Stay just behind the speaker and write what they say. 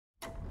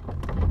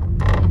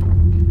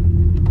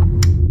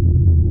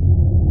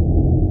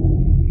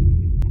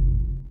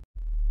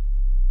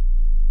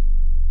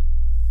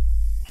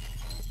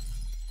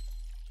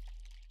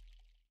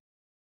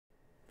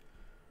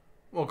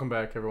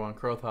back, everyone.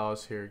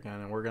 Crowon here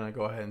again, and we're going to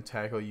go ahead and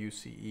tackle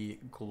UCE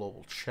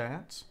Global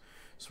Chat.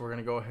 So we're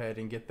going to go ahead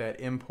and get that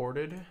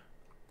imported,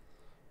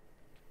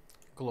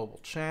 Global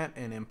Chat,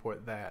 and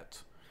import that.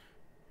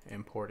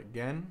 Import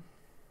again.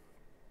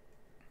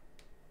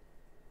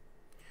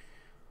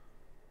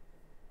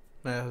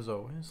 As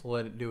always,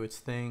 let it do its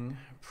thing,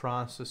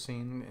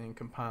 processing and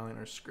compiling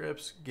our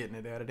scripts, getting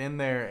it added in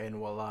there, and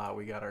voila,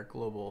 we got our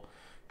global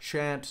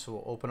chat. So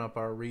we'll open up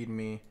our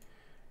README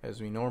as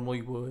we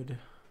normally would.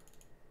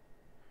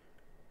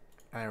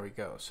 There we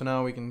go. So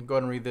now we can go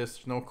ahead and read this.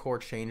 There's no core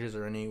changes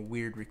or any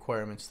weird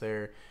requirements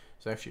there.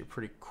 It's actually a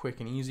pretty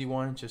quick and easy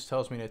one. It just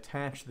tells me to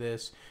attach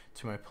this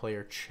to my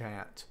player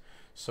chat.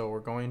 So we're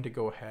going to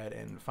go ahead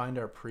and find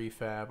our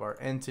prefab, our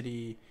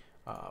entity,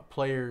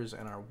 players,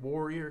 and our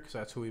warrior, because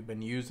that's who we've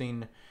been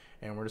using.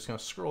 And we're just going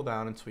to scroll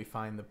down until we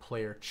find the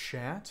player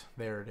chat.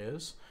 There it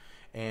is.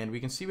 And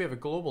we can see we have a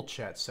global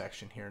chat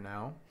section here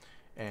now.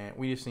 And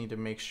we just need to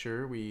make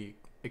sure we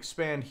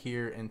expand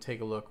here and take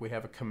a look. We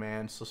have a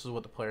command, so this is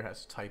what the player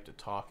has to type to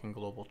talk in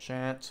global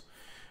chat.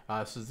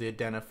 This is the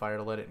identifier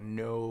to let it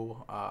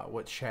know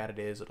what chat it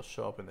is. It'll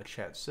show up in the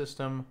chat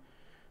system.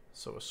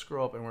 So we'll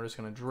scroll up and we're just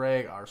going to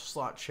drag our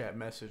slot chat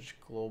message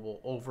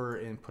global over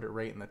and put it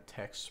right in the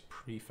text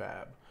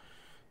prefab.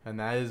 And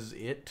that is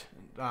it.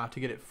 To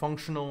get it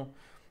functional,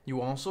 you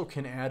also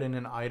can add in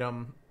an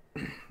item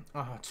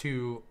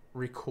to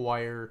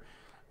require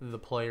the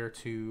player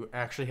to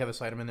actually have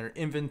this item in their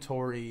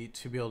inventory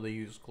to be able to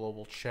use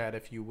global chat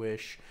if you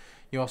wish.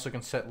 You also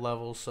can set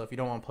levels, so if you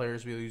don't want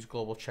players to be able to use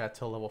global chat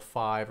till level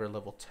 5 or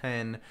level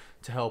 10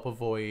 to help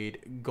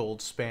avoid gold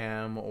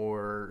spam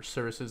or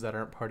services that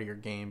aren't part of your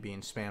game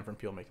being spammed from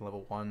people making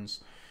level 1s,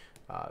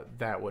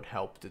 that would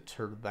help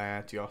deter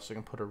that. You also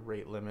can put a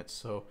rate limit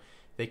so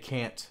they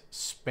can't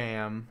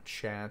spam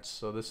chats.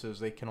 So this is,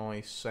 they can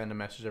only send a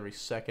message every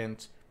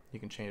second.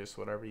 You can change this to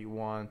whatever you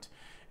want.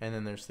 And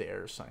then there's the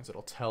error signs.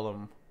 It'll tell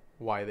them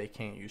why they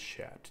can't use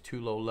chat. Too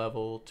low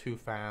level, too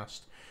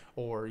fast,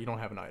 or you don't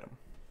have an item.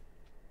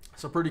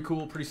 So pretty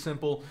cool, pretty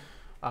simple.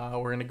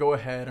 We're going to go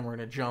ahead and we're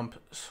going to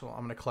jump. So I'm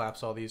going to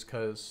collapse all these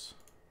because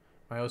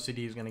my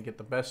OCD is going to get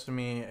the best of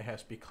me. It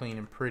has to be clean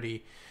and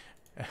pretty.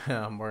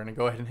 We're going to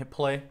go ahead and hit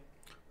play.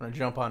 We're going to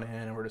jump on in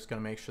and we're just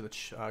going to make sure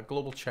that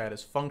global chat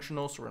is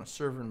functional. So we're going to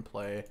server and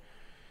play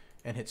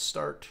and hit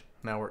start.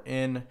 Now we're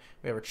in.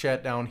 We have our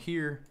chat down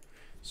here.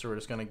 So we're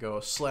just going to go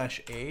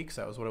 /A because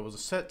that was what it was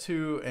set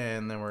to,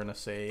 and then we're going to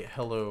say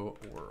hello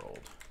world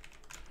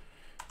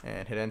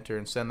and hit enter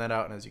and send that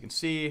out. And as you can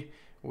see,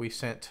 we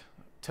sent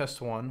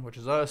test1, which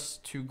is us,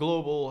 to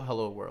global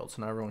hello world.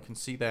 So now everyone can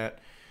see that.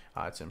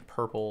 It's in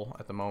purple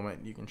at the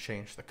moment. You can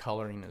change the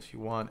coloring as you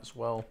want as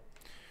well.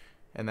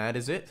 And that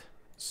is it.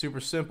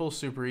 Super simple,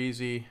 super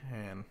easy,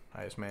 and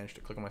I just managed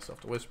to click on myself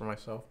to whisper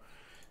myself.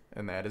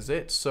 And that is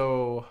it.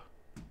 So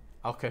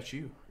I'll catch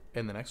you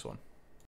in the next one.